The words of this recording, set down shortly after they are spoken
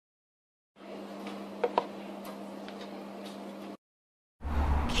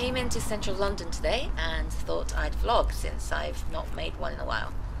came into central London today and thought I'd vlog since I've not made one in a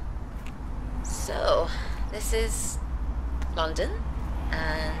while. So, this is London,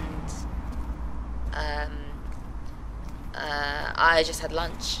 and I just had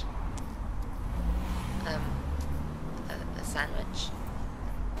lunch. A sandwich.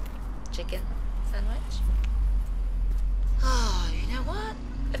 Chicken sandwich. Oh, you know what?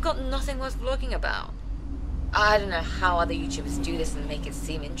 I've got nothing worth vlogging about. I don't know how other YouTubers do this and make it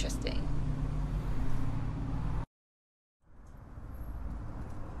seem interesting.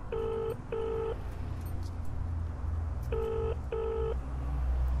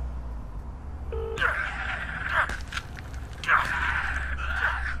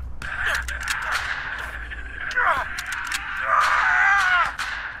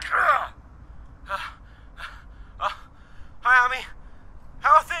 Hi, Amy.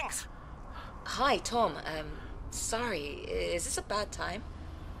 How are things? Hi, Tom. Sorry, is this a bad time?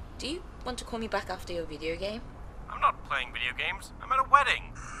 Do you want to call me back after your video game? I'm not playing video games. I'm at a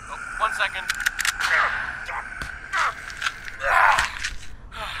wedding. Oh, 1 second.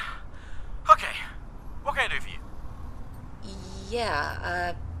 Okay. What can I do for you?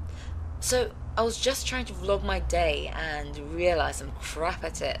 Yeah, so I was just trying to vlog my day and realized I'm crap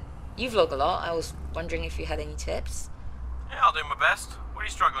at it. You vlog a lot. I was wondering if you had any tips. Yeah, I'll do my best. What are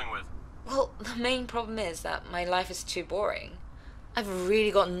you struggling with? Well, the main problem is that my life is too boring. I've really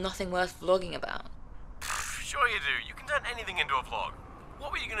got nothing worth vlogging about. Sure you do. You can turn anything into a vlog.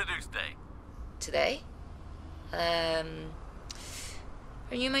 What were you going to do today? Today?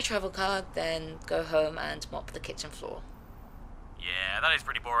 Renew my travel card, then go home and mop the kitchen floor. Yeah, that is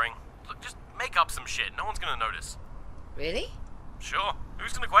pretty boring. Look, just make up some shit. No one's going to notice. Really? Sure.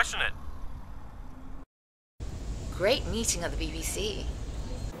 Who's going to question it? Great meeting at the BBC.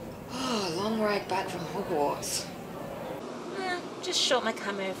 Oh, long ride back from Hogwarts. Just shot my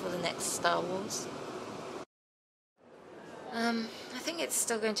camera for the next Star Wars. I think it's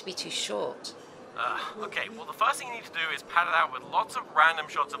still going to be too short. Okay, well the first thing you need to do is pad it out with lots of random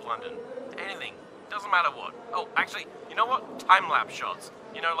shots of London. Anything. Doesn't matter what. Oh, actually, you know what? Time-lapse shots.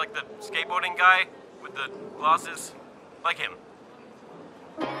 You know, like the skateboarding guy with the glasses? Like him.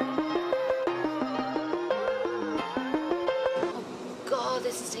 God,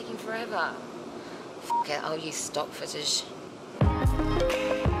 this is taking forever. F it, I'll use stock footage.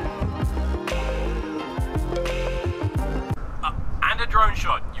 And a drone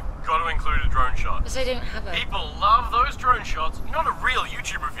shot. You've got to include a drone shot. But I don't have a... People love those drone shots. You're not a real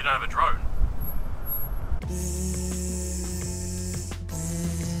YouTuber if you don't have a drone.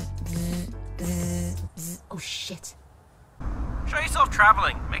 Oh shit. Show yourself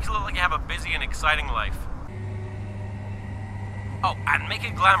traveling. Makes it look like you have a busy and exciting life. Oh, and make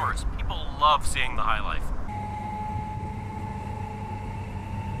it glamorous. People love seeing the high life.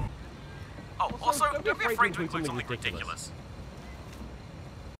 Oh, also, don't be afraid to include something ridiculous.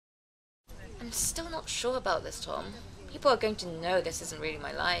 I'm still not sure about this, Tom. People are going to know this isn't really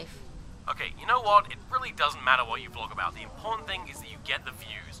my life. Okay, you know what? It really doesn't matter what you vlog about. The important thing is that you get the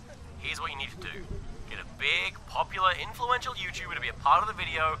views. Here's what you need to do. Get a big, popular, influential YouTuber to be a part of the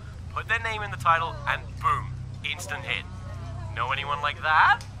video, put their name in the title, and boom, instant hit. Know anyone like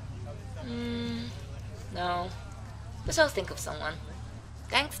that? No. But I'll think of someone.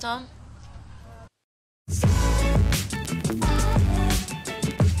 Thanks, Tom.